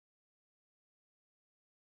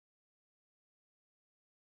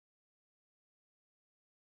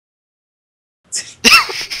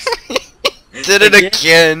did it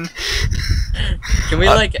again. Can we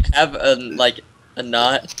like have a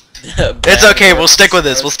not? It's okay. We'll stick with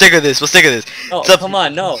this. We'll stick with this. We'll stick with this. Oh, come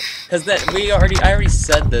on, no, because I already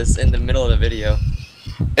said this in the middle of the video.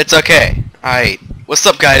 It's okay. Alright. What's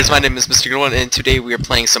up, guys? My name is Mr. Goodwin, and today we are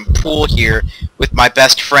playing some pool here with my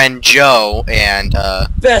best friend Joe and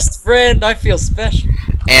best friend. I feel special.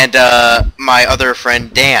 And my other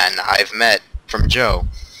friend Dan. I've met from Joe.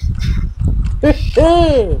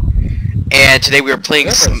 And today we are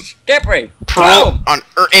playing some pool on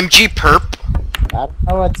OMGPOP. I don't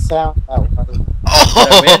know what sound that was.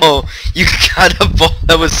 Oh, you got a ball.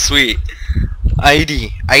 That was sweet.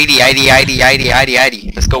 ID.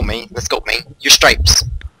 Let's go, man. Let's go, man. Your stripes.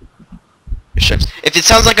 Your stripes. If it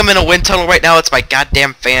sounds like I'm in a wind tunnel right now, it's my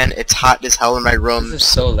goddamn fan. It's hot as hell in my room. This is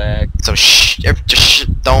so lag. So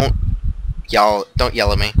don't yell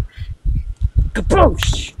at me.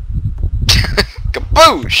 Kaboosh!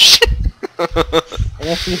 Kaboosh! And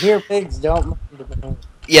if you hear pigs, don't mind them.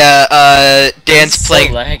 Yeah, Dan's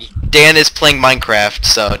playing. Laggy. Dan is playing Minecraft,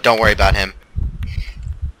 so don't worry about him.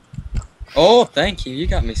 Oh, thank you. You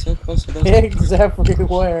got me so close to those Pigs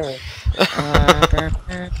everywhere.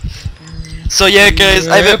 So yeah, guys,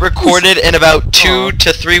 I haven't recorded in about 2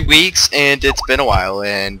 to 3 weeks, and it's been a while,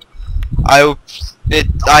 and I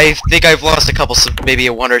think I've lost a couple, maybe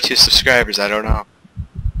 1 or 2 subscribers. I don't know.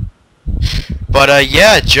 But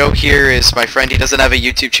yeah, Joe here is my friend. He doesn't have a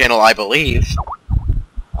YouTube channel, I believe.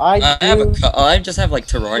 I just have like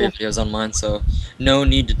Terraria videos on mine, so no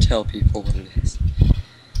need to tell people what it is.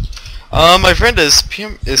 My friend is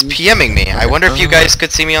PMing me. I wonder if you guys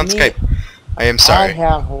could see me on Skype. I am sorry. I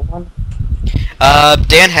have one.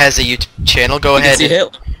 Dan has a YouTube channel. Go ahead. See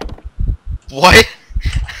Hitler. What?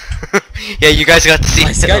 Yeah, you guys got to see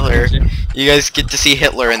My Hitler. Skype. You guys get to see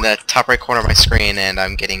Hitler in the top right corner of my screen, and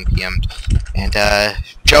I'm getting PM'd. And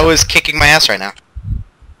Joe is kicking my ass right now.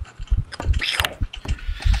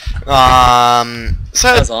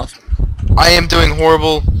 So That's off. I am doing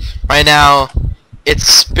horrible right now.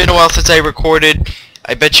 It's been a while since I recorded.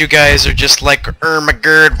 I bet you guys are just like, my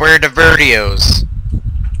god, where are the videos?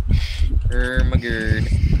 My god.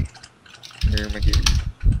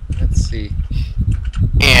 Let's see.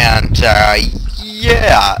 And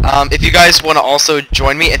yeah, if you guys want to also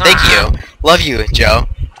join me, and thank you, love you, Joe.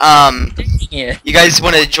 Yeah. You guys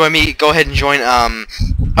want to join me? Go ahead and join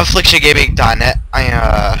afflictiongaming.net.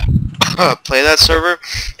 I play that server.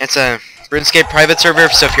 It's a RuneScape private server,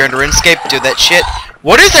 so if you're into RuneScape, do that shit.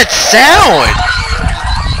 What is that sound?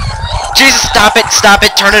 Jesus, stop it,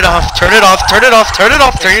 turn it off, turn it off,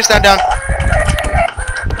 turn your sound down.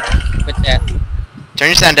 With that. Turn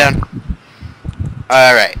your sound down.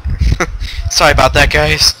 Alright. Sorry about that,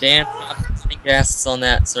 guys. Dan, putting guests on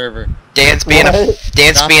that server. Dan's being a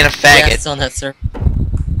faggot. Guests on that server.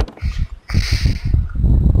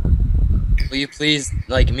 Will you please,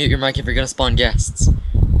 like, mute your mic if you're gonna spawn guests?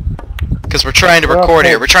 Because we're trying to record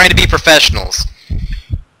here. We're trying to be professionals.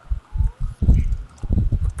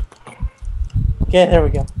 Okay, there we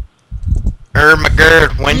go. My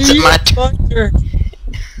god, when's it my turn?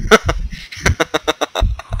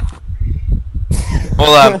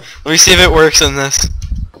 Hold on, let me see if it works in this.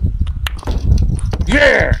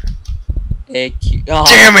 Yeah! Oh.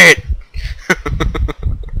 Damn it!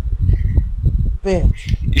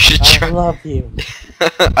 Bitch. You should try. I love you.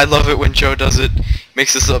 I love it when Joe does it.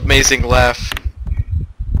 Makes this amazing laugh.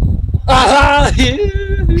 Ah!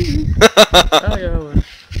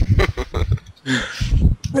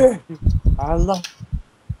 I love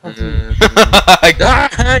you. You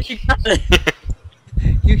got it.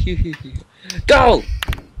 Go!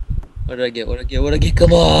 What did I get? What did I get?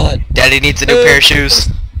 Come on! Daddy needs a new pair of shoes.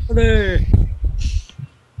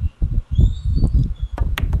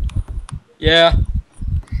 Yeah.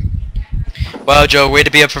 Wow, Joe, way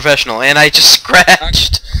to be a professional. And I just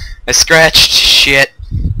scratched. I scratched shit.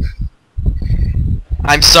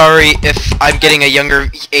 I'm sorry if I'm getting a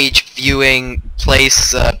younger age viewing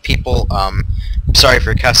place, people. I'm sorry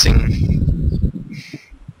for cussing.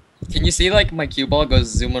 Can you see, like, my cue ball goes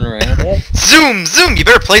zooming around? Zoom! You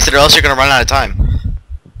better place it or else you're gonna run out of time.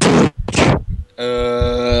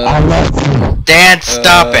 I love you. Dan,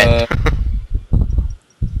 stop it!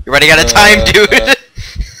 You already got a time, dude!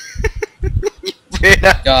 You ran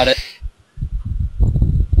out. Got it.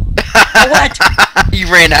 What? You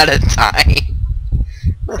ran out of time.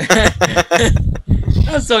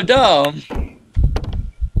 That's so dumb.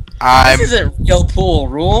 This isn't real pool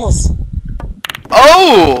rules.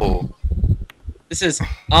 Oh! This is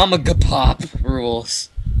OMGPOP rules.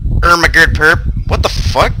 My good perp. What the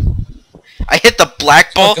fuck? I hit the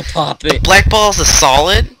black ball. Pop The it. black ball is a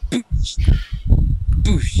solid.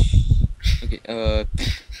 Boosh. Okay.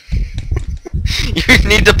 You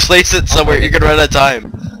need to place it somewhere. You're gonna run out of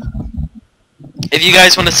time. If you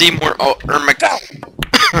guys want to see more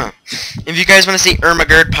if you guys want to see more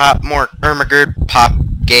Ermagerd Pop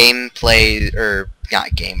gameplay, or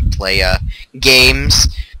not gameplay, games,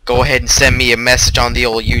 go ahead and send me a message on the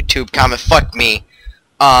old YouTube comment. Fuck me.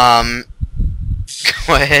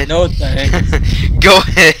 Go ahead. No thanks. Go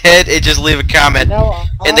ahead and just leave a comment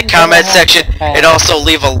in the comment section, and also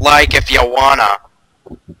leave a like if you wanna.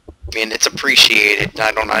 I mean, it's appreciated.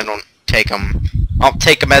 I don't take them. I'll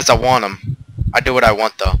take them as I want them. I do what I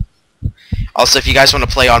want though. Also, if you guys want to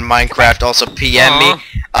play on Minecraft, also PM me.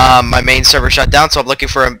 My main server shut down, so I'm looking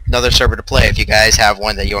for another server to play. If you guys have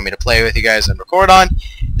one that you want me to play with you guys and record on,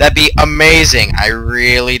 that'd be amazing. I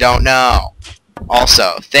really don't know.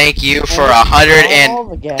 Also, thank you for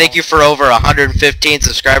thank you for over 115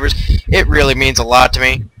 subscribers. It really means a lot to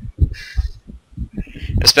me,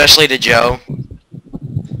 especially to Joe.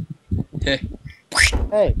 Hey,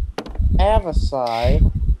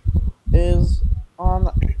 Avasai is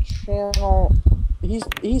on channel.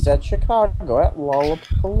 He's at Chicago at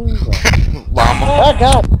Lollapalooza. Llama. Oh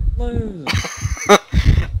God!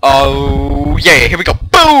 Oh yeah! Here we go.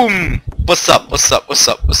 Boom! What's up? What's up? What's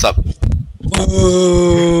up? What's up?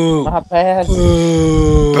 Boo! Not bad.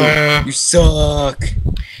 Boo! You suck.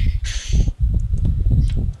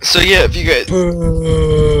 So yeah, if you guys.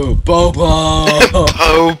 Boo! Bobo!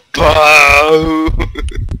 Bobo!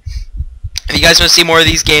 If you guys want to see more of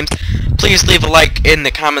these games, please leave a like in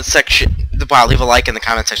the comment section. Wow, leave a like in the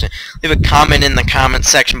comment section. Leave a comment in the comment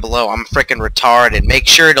section below. I'm freaking retarded. Make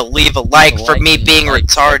sure to leave a like for me being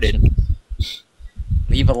retarded.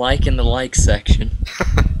 Leave a like in the like section.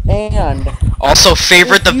 And also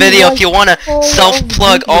favorite the video if you wanna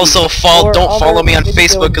self-plug. Also don't follow me on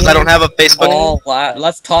Facebook because I don't have a Facebook. Oh,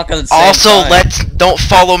 let's talk at the same Also time. don't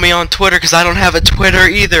follow me on Twitter because I don't have a Twitter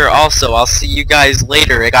either. Also, I'll see you guys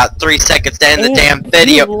later. I got 3 seconds to end the damn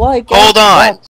video. Hold on.